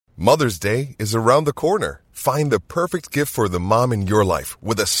Mother's Day is around the corner. Find the perfect gift for the mom in your life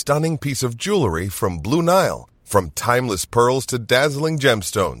with a stunning piece of jewelry from Blue Nile. From timeless pearls to dazzling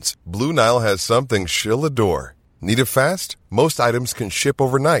gemstones, Blue Nile has something she'll adore. Need it fast? Most items can ship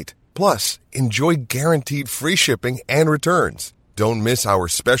overnight. Plus, enjoy guaranteed free shipping and returns. Don't miss our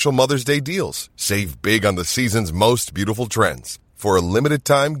special Mother's Day deals. Save big on the season's most beautiful trends. For a limited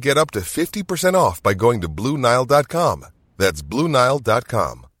time, get up to 50% off by going to BlueNile.com. That's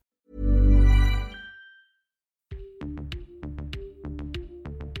BlueNile.com.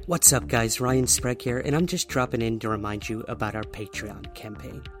 What's up, guys? Ryan Sprague here, and I'm just dropping in to remind you about our Patreon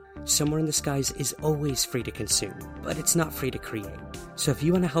campaign. Somewhere in the Skies is always free to consume, but it's not free to create. So if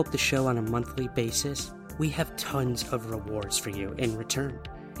you want to help the show on a monthly basis, we have tons of rewards for you in return,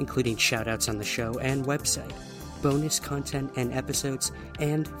 including shoutouts on the show and website, bonus content and episodes,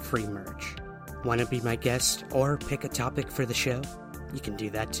 and free merch. Want to be my guest or pick a topic for the show? You can do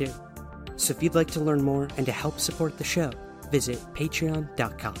that too. So if you'd like to learn more and to help support the show, visit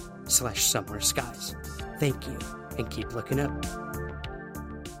patreon.com/somewhereskies. Thank you, and keep looking up.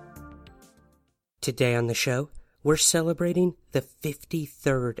 Today on the show, we're celebrating the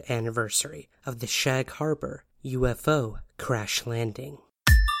 53rd anniversary of the Shag Harbor UFO crash landing.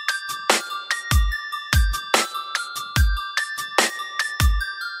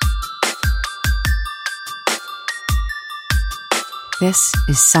 This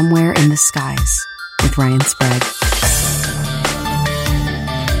is Somewhere in the Skies with Ryan Sprague.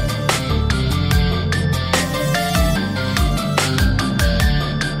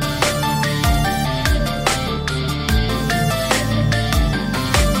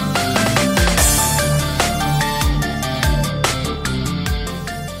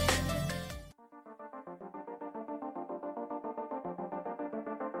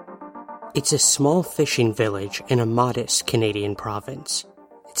 It's a small fishing village in a modest Canadian province.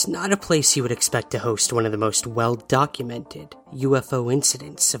 It's not a place you would expect to host one of the most well-documented UFO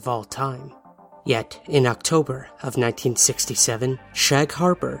incidents of all time. Yet, in October of 1967, Shag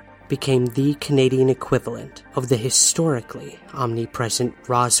Harbor became the Canadian equivalent of the historically omnipresent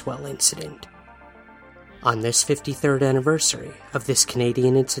Roswell incident. On this 53rd anniversary of this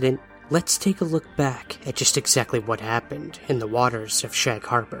Canadian incident, let's take a look back at just exactly what happened in the waters of Shag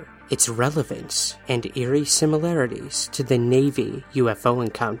Harbor, its relevance and eerie similarities to the Navy UFO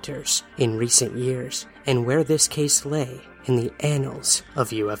encounters in recent years, and where this case lay in the annals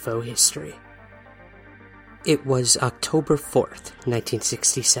of UFO history. It was October 4th,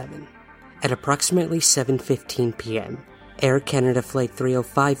 1967. At approximately 7:15 p.m., Air Canada Flight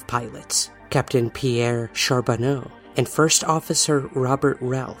 305 pilots, Captain Pierre Charbonneau and First Officer Robert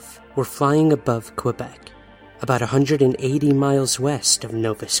Ralph, were flying above Quebec, about 180 miles west of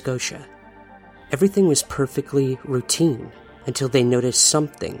Nova Scotia. Everything was perfectly routine until they noticed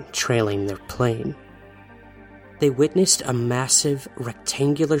something trailing their plane. They witnessed a massive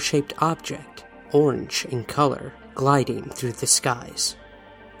rectangular-shaped object, orange in color, gliding through the skies.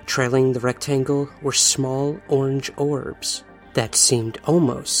 Trailing the rectangle were small orange orbs that seemed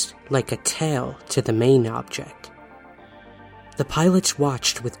almost like a tail to the main object. The pilots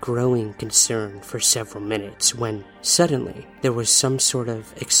watched with growing concern for several minutes when, suddenly, there was some sort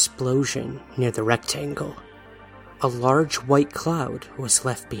of explosion near the rectangle. A large white cloud was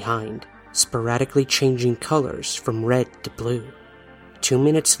left behind, sporadically changing colors from red to blue. 2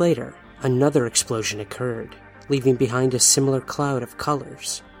 minutes later, another explosion occurred, leaving behind a similar cloud of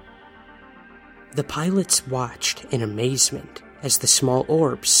colors. The pilots watched in amazement as the small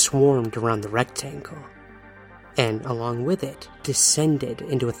orbs swarmed around the rectangle, and along with it, descended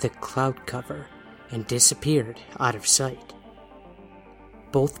into a thick cloud cover and disappeared out of sight.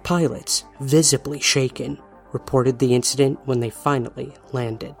 Both pilots, visibly shaken, reported the incident when they finally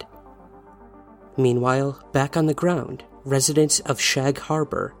landed. Meanwhile, back on the ground, residents of Shag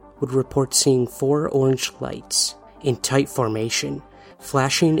Harbor would report seeing 4 orange lights in tight formation,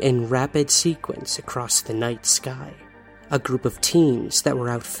 flashing in rapid sequence across the night sky. A group of teens that were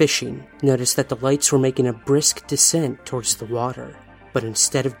out fishing noticed that the lights were making a brisk descent towards the water, but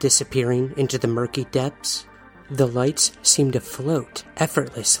instead of disappearing into the murky depths, the lights seemed to float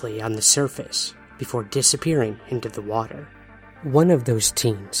effortlessly on the surface before disappearing into the water. One of those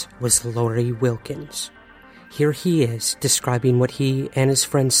teens was Laurie Wilkins. Here he is describing what he and his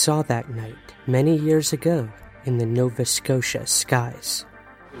friends saw that night, many years ago, in the Nova Scotia skies.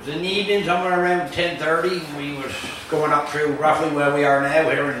 It was in the evening, somewhere around 10:30. We was going up through roughly where we are now,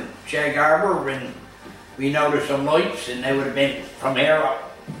 here in Shag Harbor, and we noticed some lights, and they would have been from here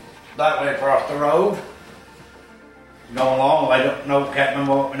up that way across the road. Going along, I don't know, can't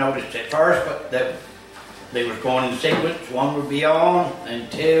remember what we noticed at first, but they was going in sequence. 1 would be on,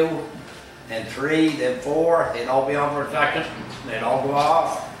 and 2, and 3, then 4. They'd all be on for a second. They'd all go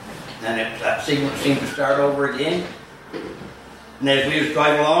off. And that sequence seemed to start over again. And as we was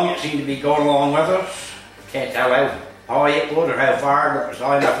driving along, it seemed to be going along with us. Can't tell how high it was or how far, but it was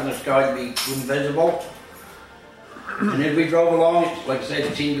high enough in the sky to be invisible. And as we drove along, like I said,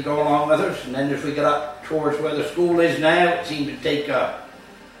 it seemed to go along with us. And then as we got up towards where the school is now, it seemed to take a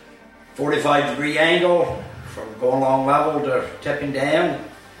 45-degree angle from going along level to tipping down.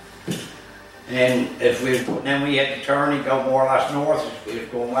 And then we had to turn and go more or less north. We was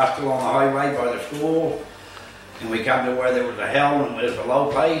going west along the highway by the school. And we come to where there was a hill and there was a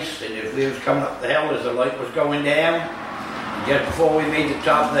low place. And as we was coming up the hill, as the light was going down, and just before we made the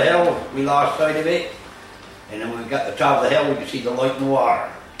top of the hill, we lost sight of it. And then when we got to the top of the hill, we could see the light in the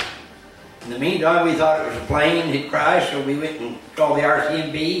water. In the meantime, we thought it was a plane had crashed, so we went and called the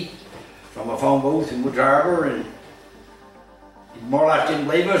RCMP from a phone booth in Woods Harbor, and he more or less didn't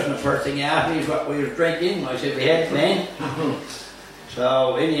believe us. And the first thing he asked me is what we was drinking. I said we had then.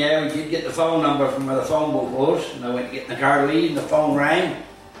 So anyhow, he did get the phone number from where the phone booth was, and I went to get in the car to leave, and the phone rang. And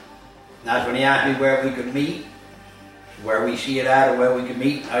that's when he asked me where we could meet, where we see it at, or where we could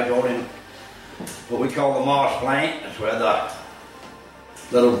meet. I told him what we call the Moss plant. That's where the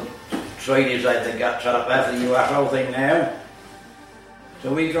little site is that they got set up after the UFO thing now.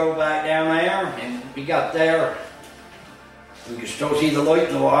 So we drove back down there, and we got there. We could still see the light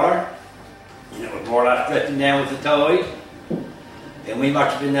in the water, and it was more or less drifting down with the tide. And we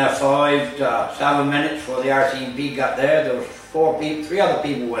must have been there 5 to 7 minutes before the RCMP got there. There was 3 other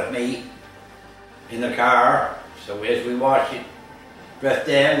people with me in the car. So as we watched it drift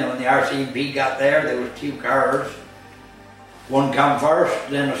down, and when the RCMP got there, there was 2 cars. One come first,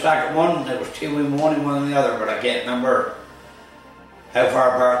 then the second one. There was 2 in one and 1 in the other, but I can't remember how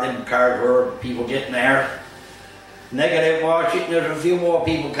far apart them cars were, people getting there. And they got out and watched it, and there was a few more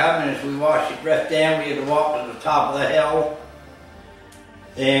people coming. As we watched it drift down, we had to walk to the top of the hill.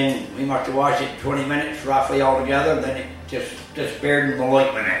 And we must have watched it 20 minutes roughly altogether, then it just disappeared in the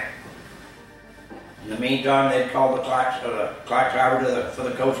light went out. In the meantime, they'd called the clock tower for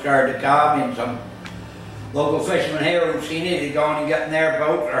the Coast Guard to come, and some local fishermen here who'd seen it had gone and got in their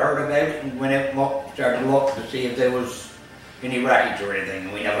boat or heard about it and went out and started to look to see if there was any wreckage or anything,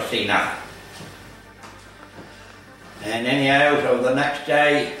 and we never seen nothing. And anyhow, so the next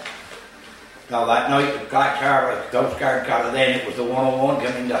day, so that night, the Coast Guard caught it then. It was the 101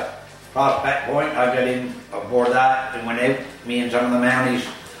 coming to Prospect Point. I got in aboard that and went out, me and some of the Mounties.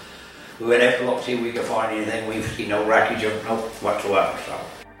 We went out to look, see if we could find anything. We've seen no wreckage of no whatsoever. So.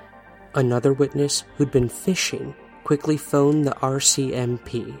 Another witness who'd been fishing quickly phoned the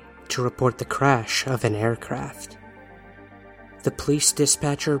RCMP to report the crash of an aircraft. The police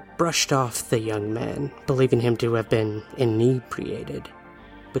dispatcher brushed off the young man, believing him to have been inebriated.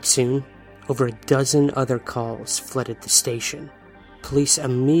 But soon, over a dozen other calls flooded the station. Police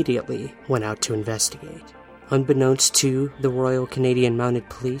immediately went out to investigate. Unbeknownst to the Royal Canadian Mounted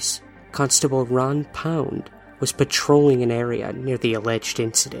Police, Constable Ron Pound was patrolling an area near the alleged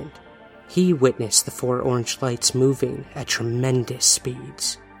incident. He witnessed the 4 orange lights moving at tremendous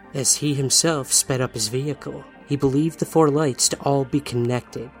speeds. As he himself sped up his vehicle, he believed the 4 lights to all be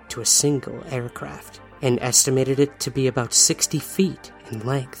connected to a single aircraft, and estimated it to be about 60 feet in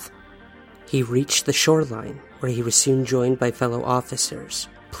length. He reached the shoreline, where he was soon joined by fellow officers,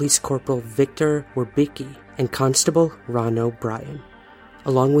 Police Corporal Victor Werbicki and Constable Ron O'Brien.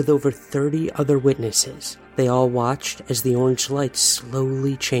 Along with over 30 other witnesses, they all watched as the orange lights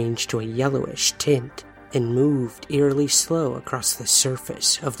slowly changed to a yellowish tint and moved eerily slow across the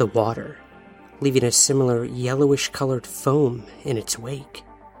surface of the water, leaving a similar yellowish-colored foam in its wake.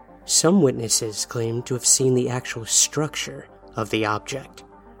 Some witnesses claimed to have seen the actual structure of the object,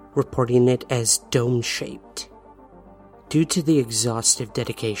 reporting it as dome-shaped. Due to the exhaustive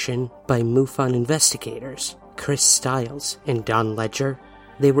dedication by MUFON investigators, Chris Stiles and Don Ledger,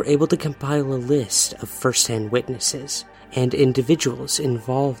 they were able to compile a list of first-hand witnesses and individuals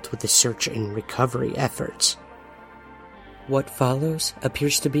involved with the search and recovery efforts. What follows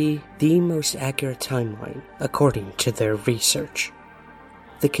appears to be the most accurate timeline according to their research.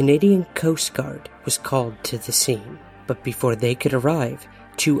 The Canadian Coast Guard was called to the scene, but before they could arrive,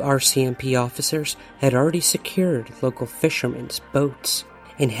 2 RCMP officers had already secured local fishermen's boats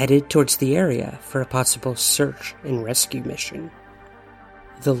and headed towards the area for a possible search and rescue mission.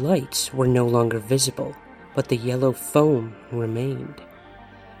 The lights were no longer visible, but the yellow foam remained.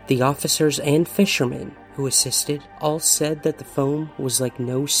 The officers and fishermen who assisted all said that the foam was like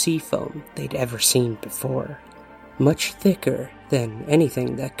no sea foam they'd ever seen before, much thicker than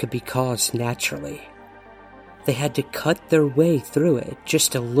anything that could be caused naturally. They had to cut their way through it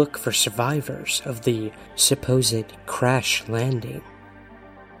just to look for survivors of the supposed crash landing.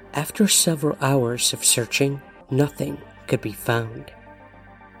 After several hours of searching, nothing could be found.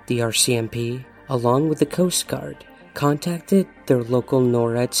 The RCMP, along with the Coast Guard, contacted their local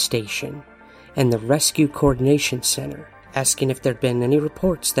NORAD station and the Rescue Coordination Center, asking if there'd been any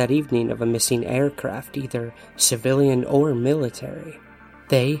reports that evening of a missing aircraft, either civilian or military.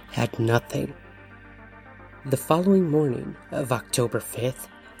 They had nothing. The following morning of October 5th,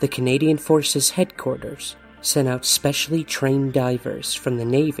 the Canadian Forces headquarters sent out specially trained divers from the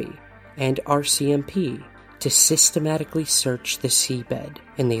Navy and RCMP to systematically search the seabed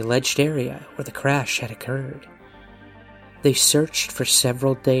in the alleged area where the crash had occurred. They searched for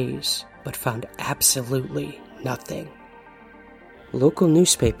several days, but found absolutely nothing. Local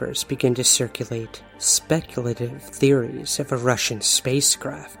newspapers began to circulate speculative theories of a Russian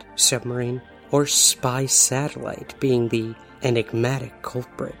spacecraft, submarine, or spy satellite being the enigmatic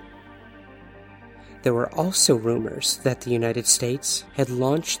culprit. There were also rumors that the United States had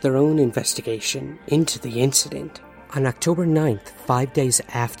launched their own investigation into the incident. On October 9th, 5 days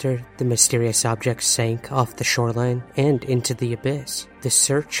after the mysterious object sank off the shoreline and into the abyss, the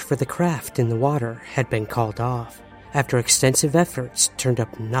search for the craft in the water had been called off. After extensive efforts turned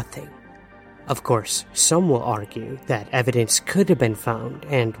up nothing. Of course, some will argue that evidence could have been found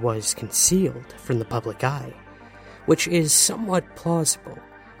and was concealed from the public eye, which is somewhat plausible,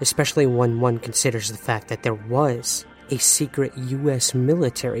 especially when one considers the fact that there was a secret U.S.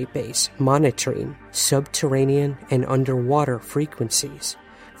 military base monitoring subterranean and underwater frequencies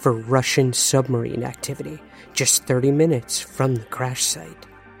for Russian submarine activity just 30 minutes from the crash site.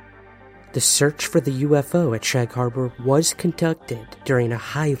 The search for the UFO at Shag Harbor was conducted during a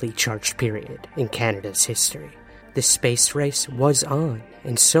highly charged period in Canada's history. The space race was on,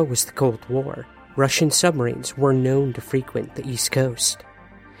 and so was the Cold War. Russian submarines were known to frequent the East Coast,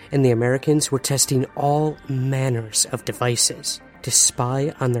 and the Americans were testing all manners of devices to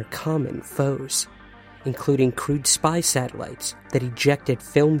spy on their common foes, including crude spy satellites that ejected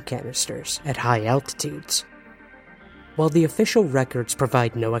film canisters at high altitudes. While the official records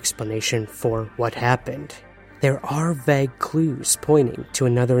provide no explanation for what happened, there are vague clues pointing to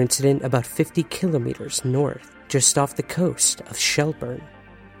another incident about 50 kilometers north, just off the coast of Shelburne.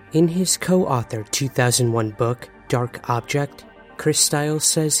 In his co-authored 2001 book, Dark Object, Chris Stiles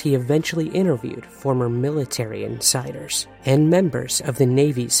says he eventually interviewed former military insiders and members of the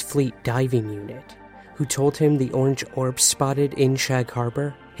Navy's Fleet Diving Unit, who told him the orange orb spotted in Shag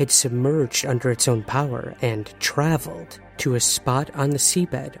Harbor had submerged under its own power and traveled to a spot on the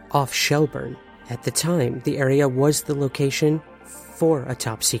seabed off Shelburne. At the time, the area was the location for a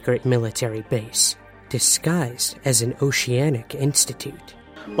top-secret military base, disguised as an oceanic institute.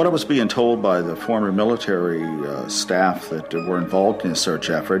 What I was being told by the former military staff that were involved in the search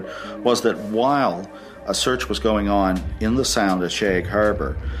effort was that while a search was going on in the Sound at Shag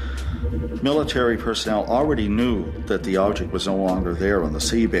Harbor, military personnel already knew that the object was no longer there on the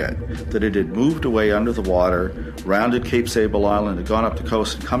seabed, that it had moved away under the water, rounded Cape Sable Island, had gone up the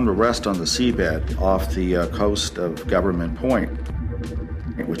coast and come to rest on the seabed off the coast of Government Point,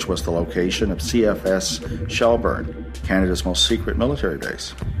 which was the location of CFS Shelburne, Canada's most secret military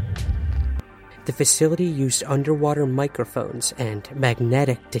base. The facility used underwater microphones and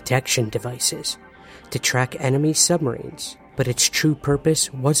magnetic detection devices to track enemy submarines, but its true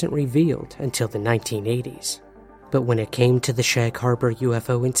purpose wasn't revealed until the 1980s. But when it came to the Shag Harbor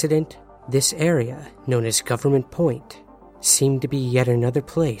UFO incident, this area, known as Government Point, seemed to be yet another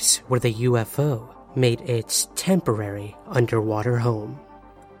place where the UFO made its temporary underwater home.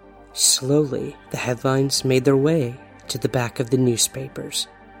 Slowly, the headlines made their way to the back of the newspapers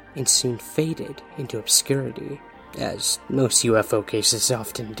and soon faded into obscurity, as most UFO cases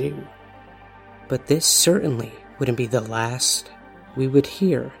often do. But this certainly wouldn't be the last we would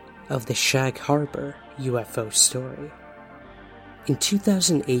hear of the Shag Harbor UFO story. In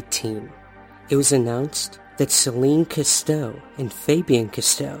 2018, it was announced that Céline Cousteau and Fabien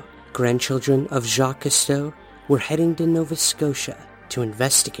Cousteau, grandchildren of Jacques Cousteau, were heading to Nova Scotia to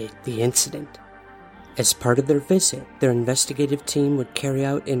investigate the incident. As part of their visit, their investigative team would carry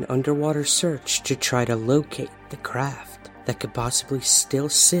out an underwater search to try to locate the craft that could possibly still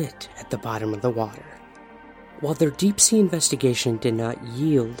sit at the bottom of the water. While their deep-sea investigation did not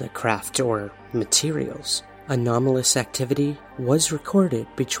yield a craft or materials, anomalous activity was recorded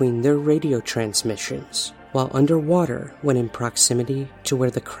between their radio transmissions while underwater when in proximity to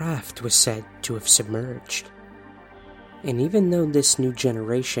where the craft was said to have submerged. And even though this new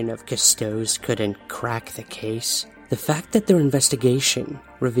generation of Cousteaus couldn't crack the case, The fact that their investigation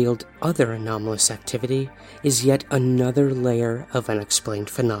revealed other anomalous activity is yet another layer of unexplained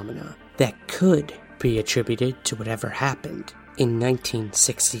phenomena that could be attributed to whatever happened in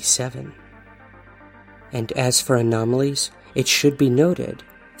 1967. And as for anomalies, it should be noted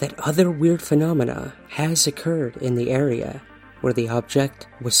that other weird phenomena has occurred in the area where the object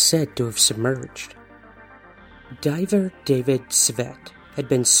was said to have submerged. Diver David Svet had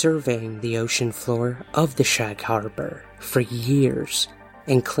been surveying the ocean floor of the Shag Harbor for years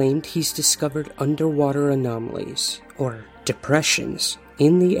and claimed he's discovered underwater anomalies, or depressions,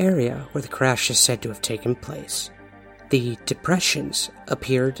 in the area where the crash is said to have taken place. The depressions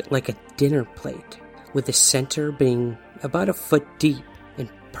appeared like a dinner plate, with the center being about a foot deep and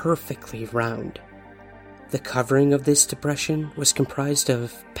perfectly round. The covering of this depression was comprised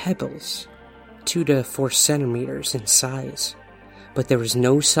of pebbles, 2 to 4 centimeters in size, but there was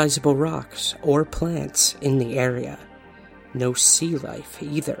no sizable rocks or plants in the area. No sea life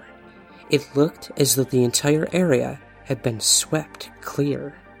either. It looked as though the entire area had been swept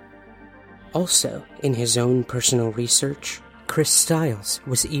clear. Also, in his own personal research, Chris Stiles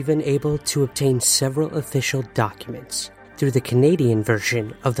was even able to obtain several official documents through the Canadian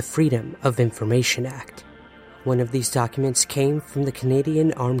version of the Freedom of Information Act. One of these documents came from the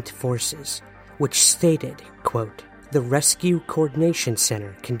Canadian Armed Forces, which stated, quote, "The Rescue Coordination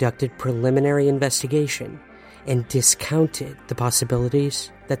Center conducted preliminary investigation and discounted the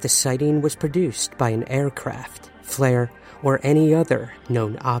possibilities that the sighting was produced by an aircraft, flare, or any other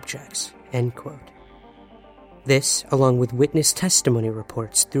known objects," end quote. This, along with witness testimony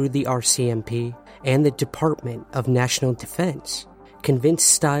reports through the RCMP and the Department of National Defense, convinced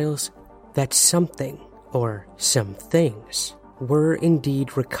Stiles that something, or some things, were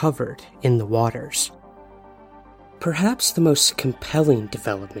indeed recovered in the waters. Perhaps the most compelling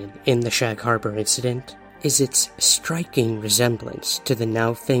development in the Shag Harbor incident is its striking resemblance to the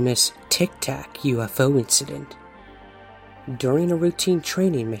now famous Tic Tac UFO incident. During a routine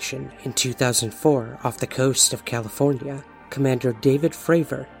training mission in 2004 off the coast of California, Commander David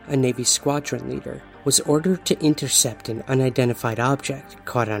Fravor, a Navy squadron leader, was ordered to intercept an unidentified object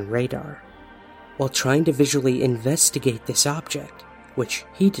caught on radar. While trying to visually investigate this object, which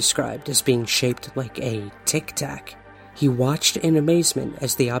he described as being shaped like a tic-tac, he watched in amazement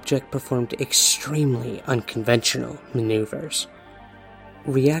as the object performed extremely unconventional maneuvers.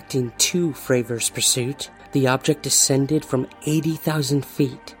 Reacting to Fravor's pursuit, the object descended from 80,000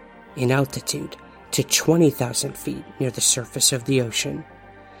 feet in altitude to 20,000 feet near the surface of the ocean,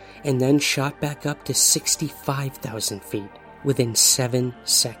 and then shot back up to 65,000 feet within 7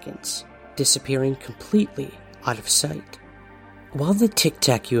 seconds, disappearing completely out of sight. While the Tic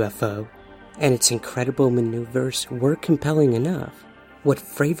Tac UFO and its incredible maneuvers were compelling enough, what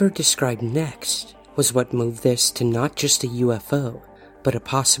Fravor described next was what moved this to not just a UFO, but a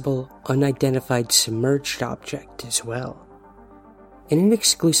possible unidentified submerged object as well. In an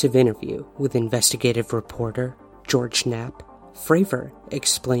exclusive interview with investigative reporter George Knapp, Fravor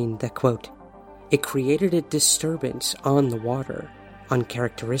explained that, quote, "It created a disturbance on the water,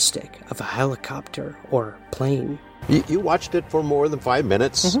 uncharacteristic of a helicopter or plane." You watched it for more than 5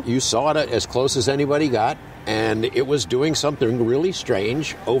 minutes. Mm-hmm. You saw it as close as anybody got, and it was doing something really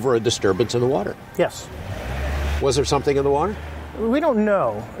strange over a disturbance in the water. Yes. Was there something in the water? We don't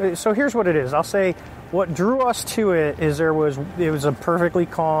know. So here's what it is. I'll say what drew us to it is it was a perfectly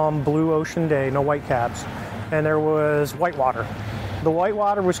calm blue ocean day, no white caps, and there was white water. The white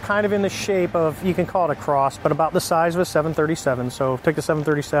water was kind of in the shape of, you can call it a cross, but about the size of a 737. So take the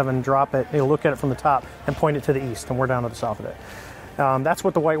 737, drop it, you'll look at it from the top and point it to the east, and we're down to the south of it. That's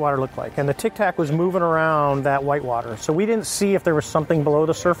what the white water looked like. And the Tic Tac was moving around that white water. So we didn't see if there was something below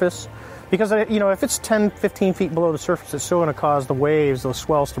the surface. Because, if it's 10, 15 feet below the surface, it's still going to cause the waves, those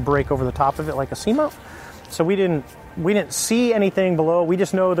swells, to break over the top of it like a seamount. So we didn't see anything below. We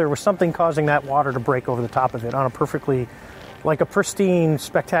just know there was something causing that water to break over the top of it on a perfectly, like a pristine,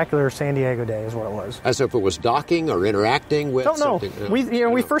 spectacular San Diego day is what it was. As if it was docking or interacting with something. Don't know.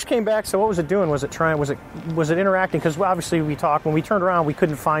 We first came back, so what was it doing? Was it interacting? Because obviously we talked, when we turned around, we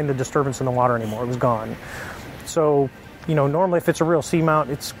couldn't find the disturbance in the water anymore. It was gone. So, normally if it's a real seamount,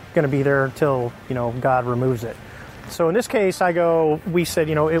 it's going to be there until, God removes it. So in this case, we said,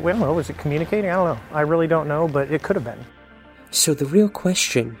 I don't know, was it communicating? I don't know. I really don't know, but it could have been. So the real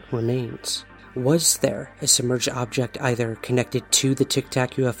question remains, was there a submerged object either connected to the Tic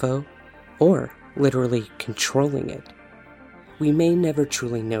Tac UFO, or literally controlling it? We may never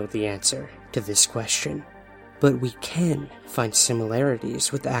truly know the answer to this question, but we can find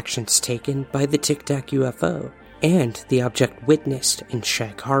similarities with actions taken by the Tic Tac UFO and the object witnessed in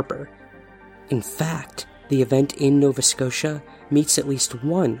Shag Harbor. In fact, The event in Nova Scotia meets at least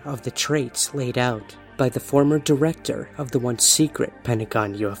one of the traits laid out by the former director of the once secret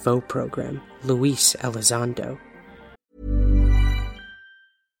Pentagon UFO program, Luis Elizondo.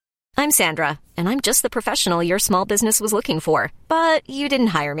 I'm Sandra, and I'm just the professional your small business was looking for. But you didn't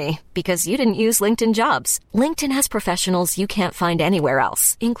hire me because you didn't use LinkedIn Jobs. LinkedIn has professionals you can't find anywhere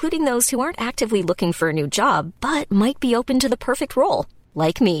else, including those who aren't actively looking for a new job, but might be open to the perfect role,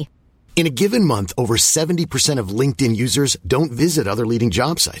 like me. In a given month, over 70% of LinkedIn users don't visit other leading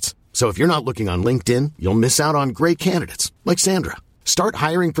job sites. So if you're not looking on LinkedIn, you'll miss out on great candidates like Sandra. Start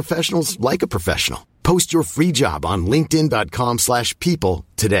hiring professionals like a professional. Post your free job on linkedin.com/people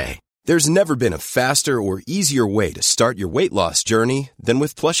today. There's never been a faster or easier way to start your weight loss journey than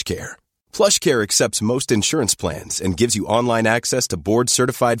with PlushCare. PlushCare accepts most insurance plans and gives you online access to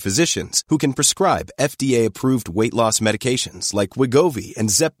board-certified physicians who can prescribe FDA-approved weight loss medications like Wegovy and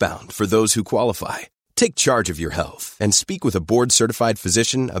Zepbound for those who qualify. Take charge of your health and speak with a board-certified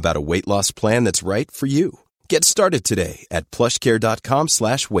physician about a weight loss plan that's right for you. Get started today at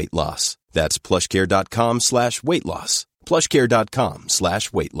plushcare.com/weight loss. That's plushcare.com/weight loss.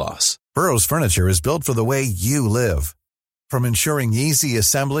 plushcare.com/weight loss. Burrow's furniture is built for the way you live. From ensuring easy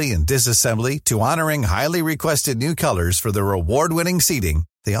assembly and disassembly to honoring highly requested new colors for their award-winning seating,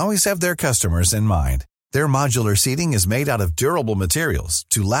 they always have their customers in mind. Their modular seating is made out of durable materials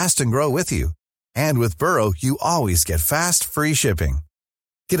to last and grow with you. And with Burrow, you always get fast, free shipping.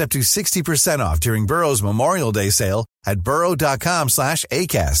 Get up to 60% off during Burrow's Memorial Day sale at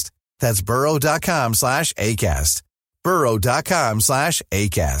burrow.com/ACAST. That's burrow.com/ACAST.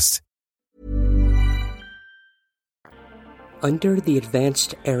 burrow.com/ACAST. Under the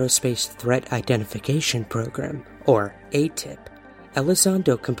Advanced Aerospace Threat Identification Program, or ATIP,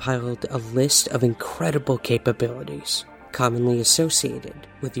 Elizondo compiled a list of incredible capabilities commonly associated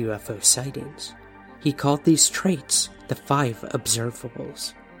with UFO sightings. He called these traits the 5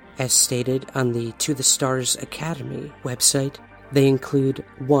 observables. As stated on the To the Stars Academy website, they include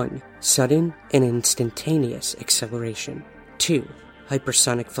 1. Sudden and instantaneous acceleration. 2.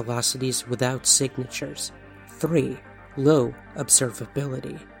 Hypersonic velocities without signatures. 3. Low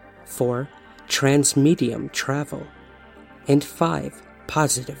observability. 4. Transmedium travel. And 5.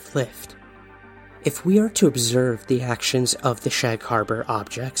 Positive lift. If we are to observe the actions of the Shag Harbor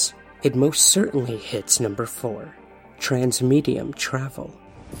objects, it most certainly hits number 4, transmedium travel.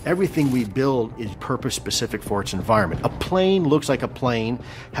 Everything we build is purpose-specific for its environment. A plane looks like a plane,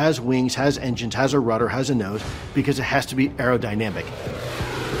 has wings, has engines, has a rudder, has a nose, because it has to be aerodynamic.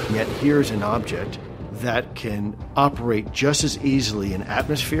 Yet here's an object that can operate just as easily in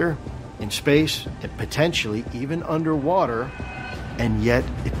atmosphere, in space, and potentially even underwater, and yet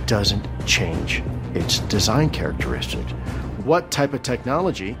it doesn't change its design characteristics. What type of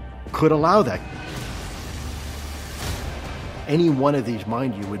technology could allow that? Any one of these,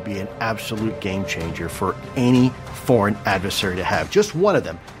 mind you, would be an absolute game changer for any foreign adversary to have. Just one of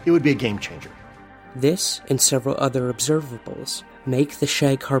them, it would be a game changer. This and several other observables make the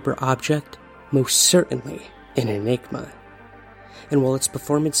Shag Harbor object most certainly an enigma. And while its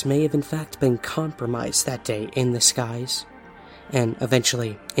performance may have in fact been compromised that day in the skies, and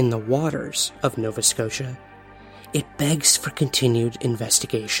eventually in the waters of Nova Scotia, it begs for continued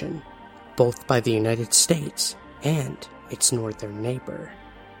investigation, both by the United States and its northern neighbor.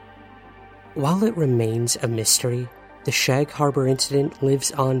 While it remains a mystery, the Shag Harbor incident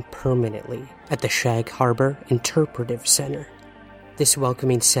lives on permanently at the Shag Harbor Interpretive Center. This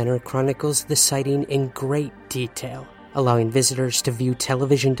welcoming center chronicles the sighting in great detail, allowing visitors to view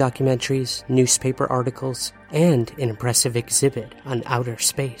television documentaries, newspaper articles, and an impressive exhibit on outer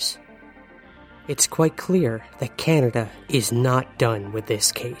space. It's quite clear that Canada is not done with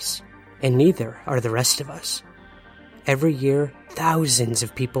this case, and neither are the rest of us. Every year, thousands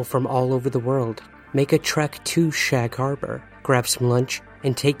of people from all over the world make a trek to Shag Harbor, grab some lunch,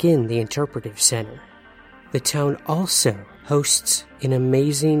 and take in the Interpretive Center. The town also hosts an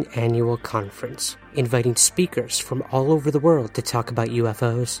amazing annual conference, inviting speakers from all over the world to talk about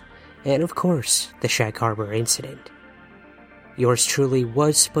UFOs, and of course, the Shag Harbor incident. Yours truly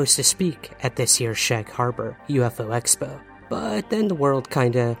was supposed to speak at this year's Shag Harbor UFO Expo, but then the world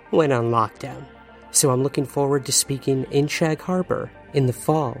kinda went on lockdown. So I'm looking forward to speaking in Shag Harbor in the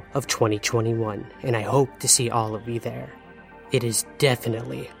fall of 2021, and I hope to see all of you there. It is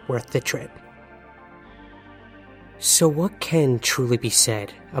definitely worth the trip. So what can truly be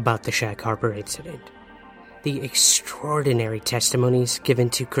said about the Shag Harbor incident? The extraordinary testimonies given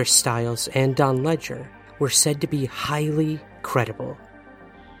to Chris Stiles and Don Ledger were said to be highly credible.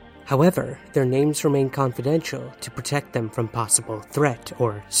 However, their names remain confidential to protect them from possible threat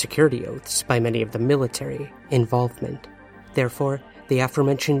or security oaths by many of the military involvement. Therefore, the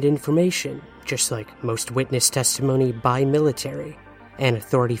aforementioned information, just like most witness testimony by military and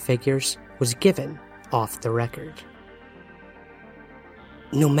authority figures, was given off the record.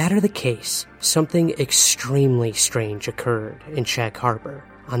 No matter the case, something extremely strange occurred in Shag Harbor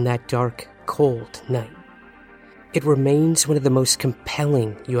on that dark, cold night. It remains one of the most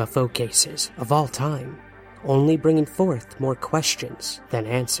compelling UFO cases of all time, only bringing forth more questions than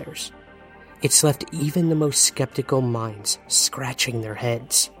answers. It's left even the most skeptical minds scratching their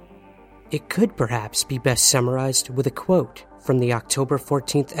heads. It could perhaps be best summarized with a quote from the October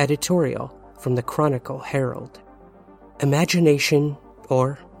 14th editorial from the Chronicle Herald. Imagination,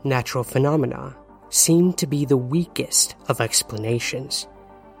 or natural phenomena, seem to be the weakest of explanations.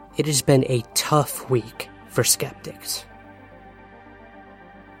 It has been a tough week for skeptics.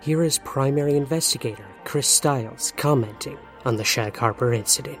 Here is primary investigator Chris Stiles commenting on the Shag Harbor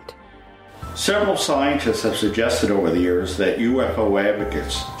incident. Several scientists have suggested over the years that UFO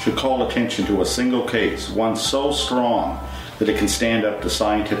advocates should call attention to a single case, one so strong that it can stand up to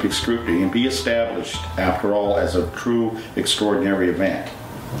scientific scrutiny and be established, after all, as a true extraordinary event.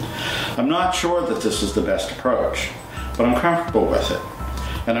 I'm not sure that this is the best approach, but I'm comfortable with it.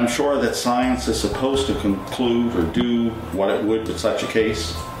 And I'm sure that science is supposed to conclude or do what it would with such a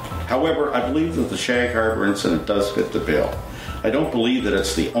case. However, I believe that the Shag Harbor incident does fit the bill. I don't believe that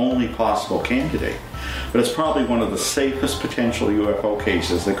it's the only possible candidate, but it's probably one of the safest potential UFO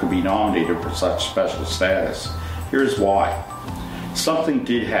cases that could be nominated for such special status. Here's why. Something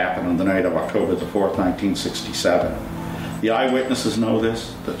did happen on the night of October the 4th, 1967. The eyewitnesses know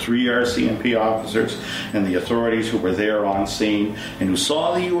this, the 3 RCMP officers and the authorities who were there on scene and who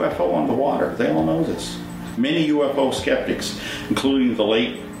saw the UFO on the water, they all know this. Many UFO skeptics, including the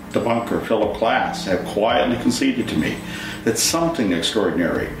late debunker Philip Klass, have quietly conceded to me that something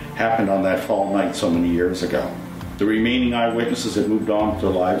extraordinary happened on that fall night so many years ago. The remaining eyewitnesses have moved on with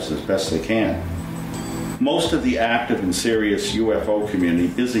their lives as best they can. Most of the active and serious UFO community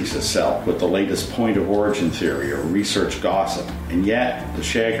busies itself with the latest point of origin theory or research gossip, and yet the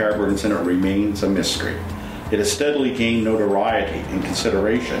Shag Harbor incident remains a mystery. It has steadily gained notoriety and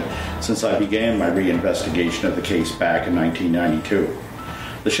consideration since I began my reinvestigation of the case back in 1992.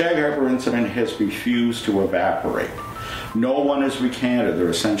 The Shag Harbor incident has refused to evaporate. No one has recanted their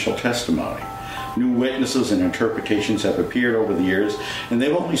essential testimony. New witnesses and interpretations have appeared over the years, and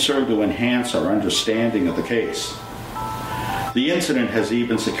they've only served to enhance our understanding of the case. The incident has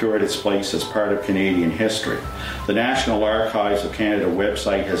even secured its place as part of Canadian history. The National Archives of Canada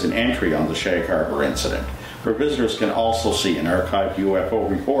website has an entry on the Shag Harbor incident, where visitors can also see an archived UFO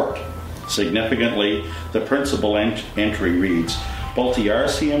report. Significantly, the principal entry reads, "Both the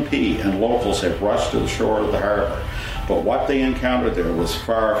RCMP and locals have rushed to the shore of the harbor, but what they encountered there was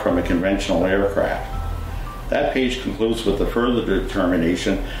far from a conventional aircraft." That page concludes with the further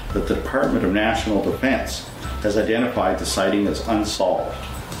determination that the Department of National Defense has identified the sighting as unsolved.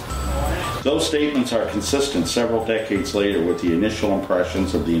 Those statements are consistent several decades later with the initial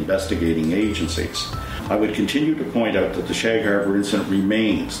impressions of the investigating agencies. I would continue to point out that the Shag Harbor incident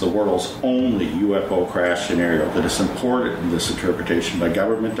remains the world's only UFO crash scenario that is supported in this interpretation by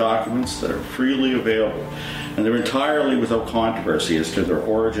government documents that are freely available, and they're entirely without controversy as to their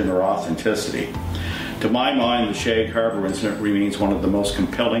origin or authenticity. To my mind, the Shag Harbor incident remains one of the most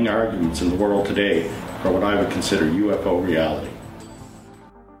compelling arguments in the world today for what I would consider UFO reality.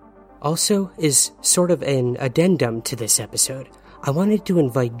 Also, as sort of an addendum to this episode, I wanted to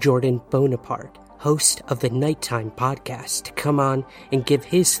invite Jordan Bonaparte, host of the Nighttime podcast, to come on and give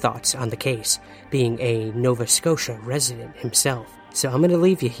his thoughts on the case, being a Nova Scotia resident himself. So I'm going to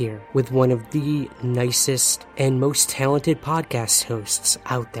leave you here with one of the nicest and most talented podcast hosts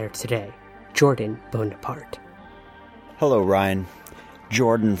out there today, Jordan Bonaparte. Hello, Ryan.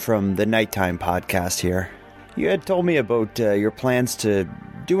 Jordan from the Nighttime podcast here. You had told me about your plans to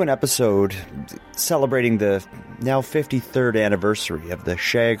do an episode celebrating the now 53rd anniversary of the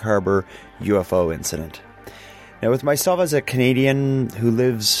Shag Harbor UFO incident. Now, with myself as a Canadian who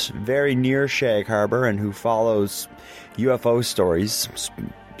lives very near Shag Harbor and who follows UFO stories,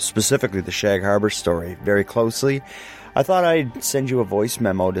 specifically the Shag Harbor story, very closely, I thought I'd send you a voice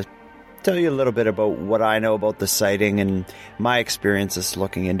memo to tell you a little bit about what I know about the sighting and my experiences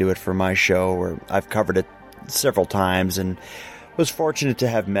looking into it for my show, where I've covered it several times and was fortunate to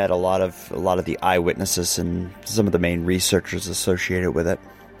have met a lot of the eyewitnesses and some of the main researchers associated with it.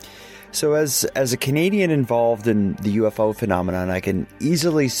 So as a Canadian involved in the UFO phenomenon, I can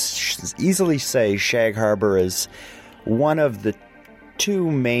easily say Shag Harbor is one of the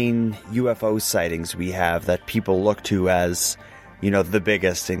two main UFO sightings we have that people look to as, the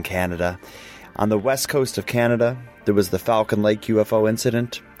biggest in Canada. On the west coast of Canada, there was the Falcon Lake UFO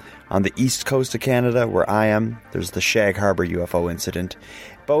incident. On the east coast of Canada, where I am, there's the Shag Harbor UFO incident.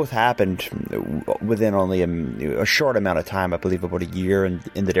 Both happened within only a short amount of time, I believe about a year in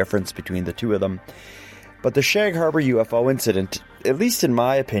the difference between the two of them. But the Shag Harbor UFO incident, at least in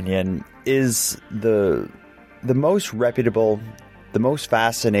my opinion, is the most reputable, the most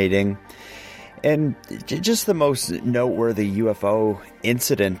fascinating, and just the most noteworthy UFO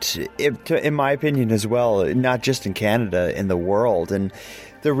incident, in my opinion as well, not just in Canada, in the world. And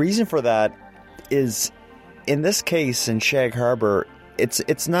the reason for that is, in this case, in Shag Harbor,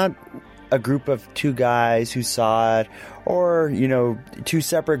 it's not a group of two guys who saw it, or, two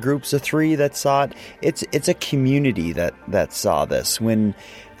separate groups of three that saw it. It's a community that saw this. When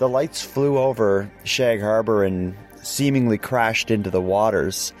the lights flew over Shag Harbor and seemingly crashed into the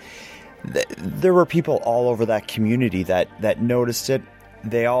waters, there were people all over that community that noticed it.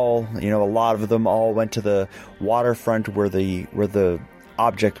 They all, a lot of them all went to the waterfront where the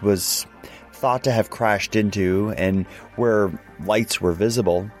object was thought to have crashed into and where lights were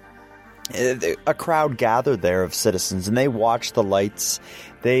visible. A crowd gathered there of citizens, and they watched the lights.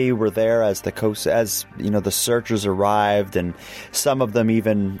 They were there as the searchers arrived, and some of them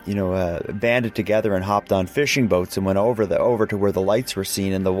even banded together and hopped on fishing boats and went over to where the lights were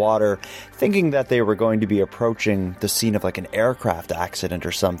seen in the water, thinking that they were going to be approaching the scene of like an aircraft accident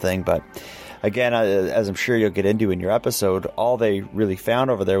or something. But again, as I'm sure you'll get into in your episode, all they really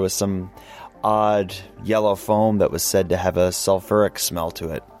found over there was some odd yellow foam that was said to have a sulfuric smell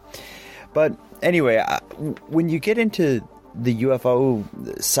to it. But anyway, when you get into the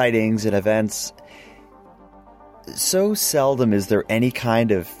UFO sightings and events, so seldom is there any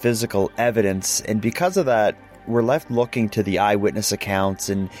kind of physical evidence, and because of that, we're left looking to the eyewitness accounts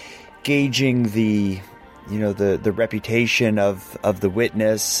and gauging the reputation of the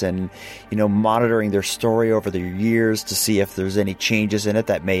witness, and monitoring their story over the years to see if there's any changes in it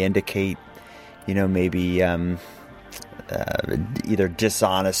that may indicate maybe either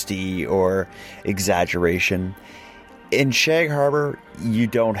dishonesty or exaggeration. In Shag Harbor, you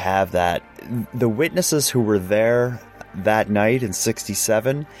don't have that. The witnesses who were there that night in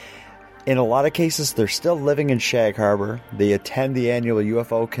 1967, in a lot of cases, they're still living in Shag Harbor. They attend the annual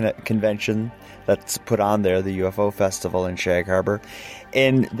UFO convention that's put on there, the UFO Festival in Shag Harbor,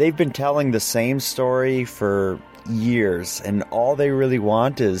 and they've been telling the same story for years, and all they really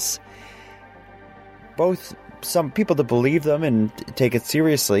want is both some people to believe them and take it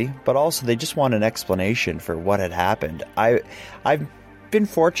seriously, but also they just want an explanation for what had happened. I've been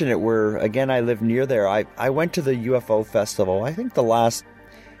fortunate where, again, I live near there. I went to the UFO Festival, I think the last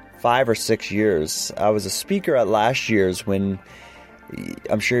 5 or 6 years. I was a speaker at last year's when,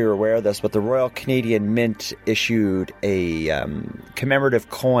 I'm sure you're aware of this, but the Royal Canadian Mint issued a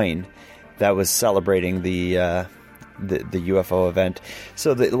commemorative coin that was celebrating the UFO event.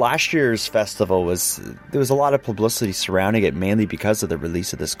 So the last year's festival there was a lot of publicity surrounding it, mainly because of the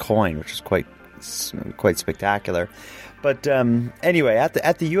release of this coin, which was quite spectacular. But anyway, at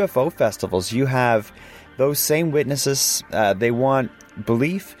the UFO festivals, you have those same witnesses. They want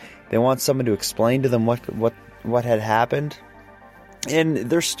belief. They want someone to explain to them what had happened, and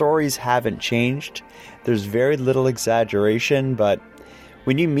their stories haven't changed. There's very little exaggeration, but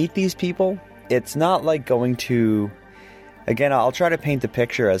when you meet these people, it's not like going to... Again, I'll try to paint the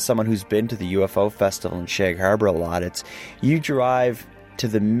picture as someone who's been to the UFO Festival in Shag Harbor a lot. It's you drive to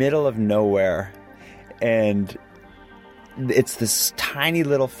the middle of nowhere, and it's this tiny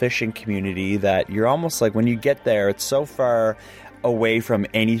little fishing community that you're almost like, when you get there, it's so far away from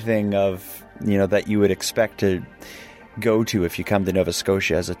anything of, that you would expect to go to if you come to Nova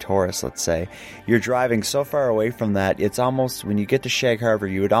Scotia as a tourist, let's say. You're driving so far away from that, it's almost, when you get to Shag Harbor,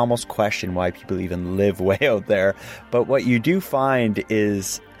 you would almost question why people even live way out there. But what you do find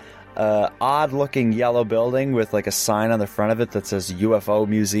is a odd-looking yellow building with like a sign on the front of it that says UFO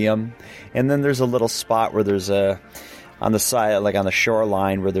Museum. And then there's a little spot where there's on the side, like on the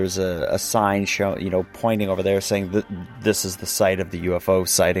shoreline, where there's a sign pointing over there saying that this is the site of the UFO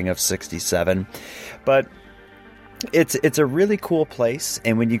sighting of 1967. But it's a really cool place,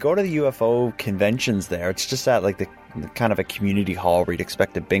 and when you go to the UFO conventions there, it's just at like the kind of a community hall where you'd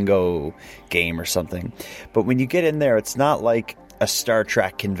expect a bingo game or something. But when you get in there, it's not like a Star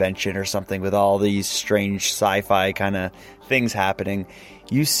Trek convention or something with all these strange sci-fi kind of things happening.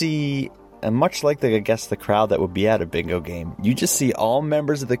 You see, much like the crowd that would be at a bingo game, you just see all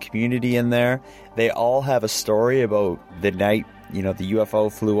members of the community in there. They all have a story about the night, the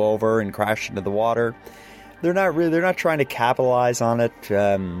UFO flew over and crashed into the water. they're not trying to capitalize on it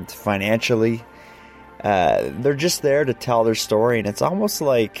financially. They're just there to tell their story, and it's almost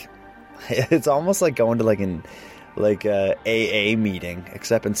like going to like a AA meeting,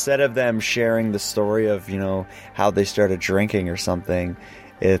 except instead of them sharing the story of, you know, how they started drinking or something,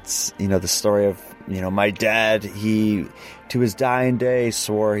 it's, you know, the story of, you know, my dad, he to his dying day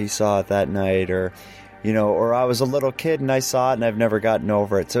swore he saw it that night, or, you know, or I was a little kid and I saw it and I've never gotten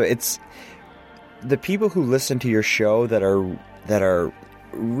over it. So it's the people who listen to your show that are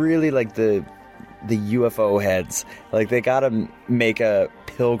really like the UFO heads, like they gotta make a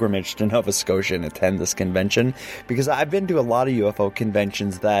pilgrimage to Nova Scotia and attend this convention, because I've been to a lot of UFO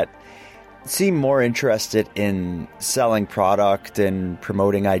conventions that seem more interested in selling product and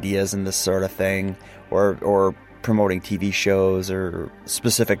promoting ideas and this sort of thing, or promoting TV shows or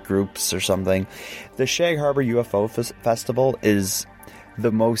specific groups or something. The Shag Harbor UFO Festival is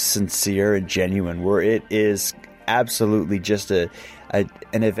the most sincere and genuine, where it is absolutely just an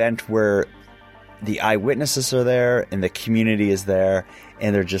event where the eyewitnesses are there and the community is there,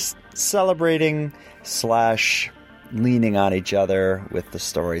 and they're just celebrating / leaning on each other with the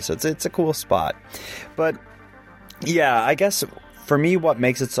story. So it's a cool spot. But yeah, I guess for me, what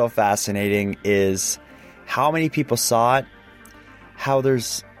makes it so fascinating is how many people saw it, how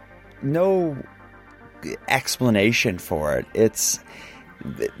there's no explanation for it.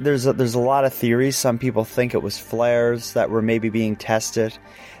 There's a lot of theories. Some people think it was flares that were maybe being tested.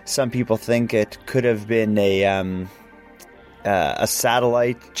 Some people think it could have been a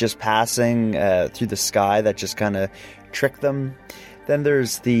satellite just passing through the sky that just kind of tricked them. Then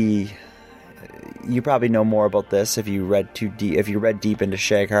there's you probably know more about this if you read deep into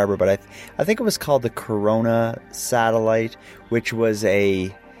Shag Harbor, but I think it was called the Corona satellite, which was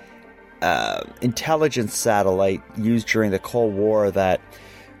a intelligence satellite used during the Cold War that,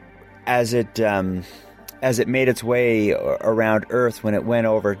 as it made its way around Earth, when it went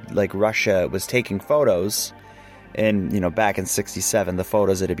over like Russia, it was taking photos. And, you know, back in 1967, the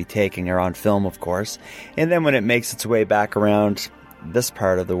photos that it'd be taking are on film, of course. And then when it makes its way back around this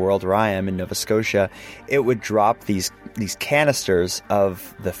part of the world where I am in Nova Scotia, it would drop these canisters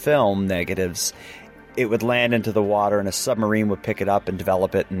of the film negatives. It would land into the water, and a submarine would pick it up and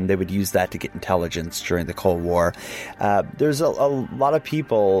develop it, and they would use that to get intelligence during the Cold War. There's a lot of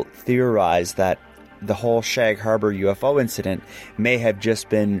people theorize that the whole Shag Harbor UFO incident may have just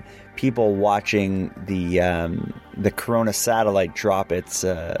been people watching the Corona satellite drop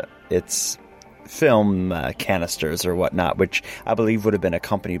its film canisters or whatnot, which I believe would have been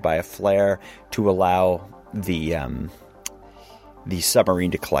accompanied by a flare to allow the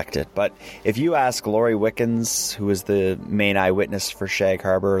submarine to collect it. But if you ask Laurie Wickens, who is the main eyewitness for Shag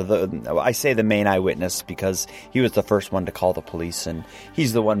Harbor, I say the main eyewitness because he was the first one to call the police, and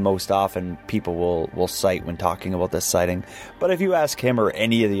he's the one most often people will cite when talking about this sighting. But if you ask him or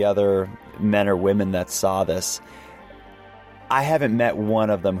any of the other men or women that saw this, I haven't met one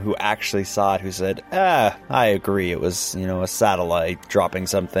of them who actually saw it who said, I agree, it was, you know, a satellite dropping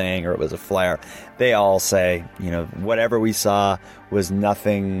something, or it was a flare. They all say, you know, whatever we saw was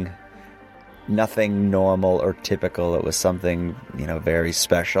nothing normal or typical. It was something, you know, very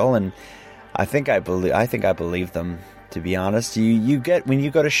special. And I think I believe them, to be honest. You get, when you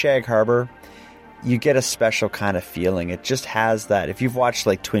go to Shag Harbor, you get a special kind of feeling. It just has that. If you've watched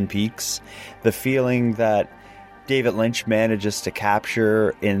like Twin Peaks, the feeling that David Lynch manages to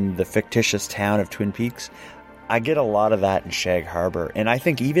capture in the fictitious town of Twin Peaks, I get a lot of that in Shag Harbor. And I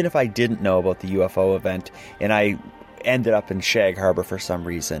think even if I didn't know about the UFO event and I ended up in Shag Harbor for some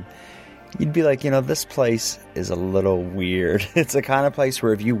reason, you'd be like, you know, this place is a little weird. It's the kind of place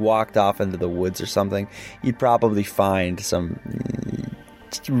where if you walked off into the woods or something, you'd probably find some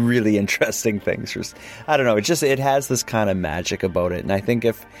really interesting things. Just, I don't know, it has this kind of magic about it. And I think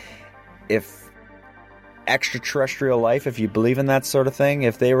if extraterrestrial life, if you believe in that sort of thing,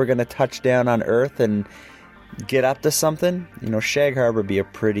 if they were going to touch down on Earth and get up to something, you know, Shag Harbor would be a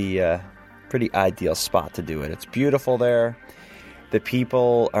pretty ideal spot to do it. It's beautiful there. The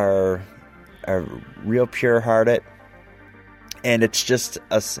people are real pure-hearted, and it's just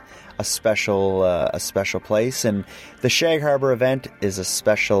a special place. And the Shag Harbor event is a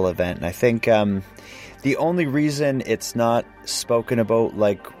special event. And I think the only reason it's not spoken about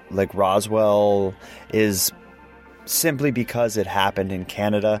like Roswell is simply because it happened in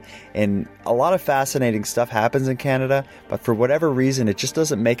Canada, and a lot of fascinating stuff happens in Canada, but for whatever reason it just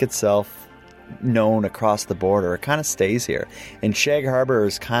doesn't make itself known across the border. It kind of stays here, and Shag Harbor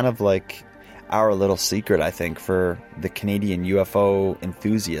is kind of like our little secret, I think, for the Canadian UFO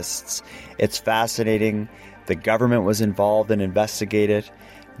enthusiasts. It's fascinating. The government was involved and investigated.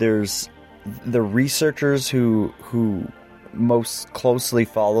 There's the researchers who most closely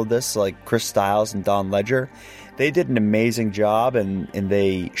followed this, like Chris Stiles and Don Ledger, they did an amazing job, and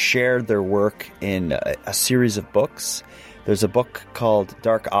they shared their work in a series of books. There's a book called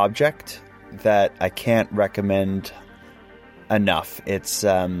Dark Object that I can't recommend enough. It's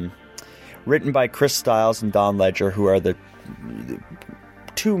written by Chris Stiles and Don Ledger, who are the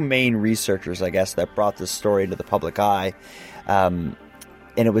two main researchers, I guess, that brought this story to the public eye. And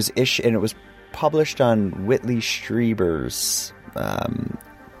it was published on Whitley Strieber's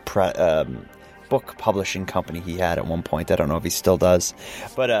book publishing company he had at one point. I don't know if he still does,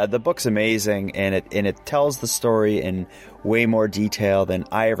 but the book's amazing, and it tells the story in way more detail than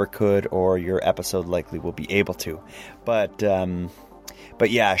I ever could, or your episode likely will be able to. But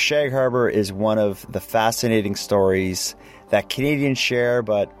yeah, Shag Harbor is one of the fascinating stories that Canadians share,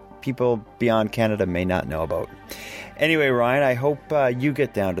 but people beyond Canada may not know about. Anyway, Ryan, I hope you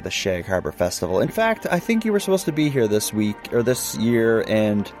get down to the Shag Harbor Festival. In fact, I think you were supposed to be here this week or this year,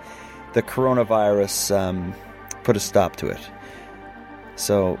 and the coronavirus put a stop to it.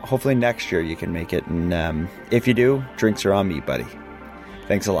 So hopefully next year you can make it. And if you do, drinks are on me, buddy.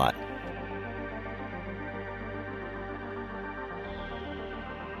 Thanks a lot.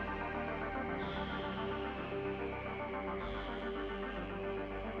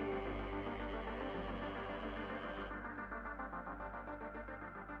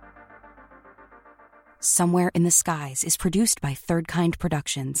 Somewhere in the Skies is produced by Third Kind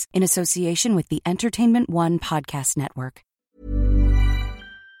Productions in association with the Entertainment One Podcast Network.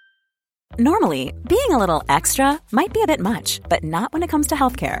 Normally, being a little extra might be a bit much, but not when it comes to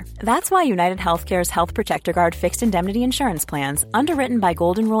healthcare. That's why United Healthcare's Health Protector Guard fixed indemnity insurance plans, underwritten by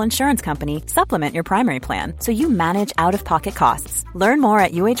Golden Rule Insurance Company, supplement your primary plan so you manage out-of-pocket costs. Learn more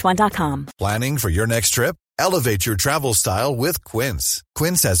at UH1.com. Planning for your next trip? Elevate your travel style with Quince.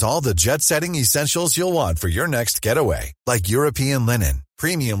 Quince has all the jet-setting essentials you'll want for your next getaway, like European linen,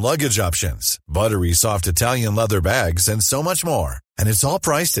 premium luggage options, buttery soft Italian leather bags, and so much more. And it's all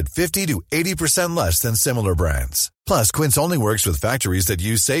priced at 50 to 80% less than similar brands. Plus, Quince only works with factories that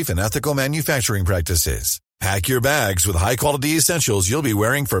use safe and ethical manufacturing practices. Pack your bags with high-quality essentials you'll be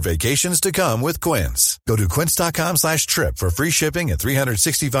wearing for vacations to come with Quince. Go to quince.com/trip for free shipping and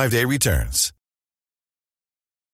 365-day returns.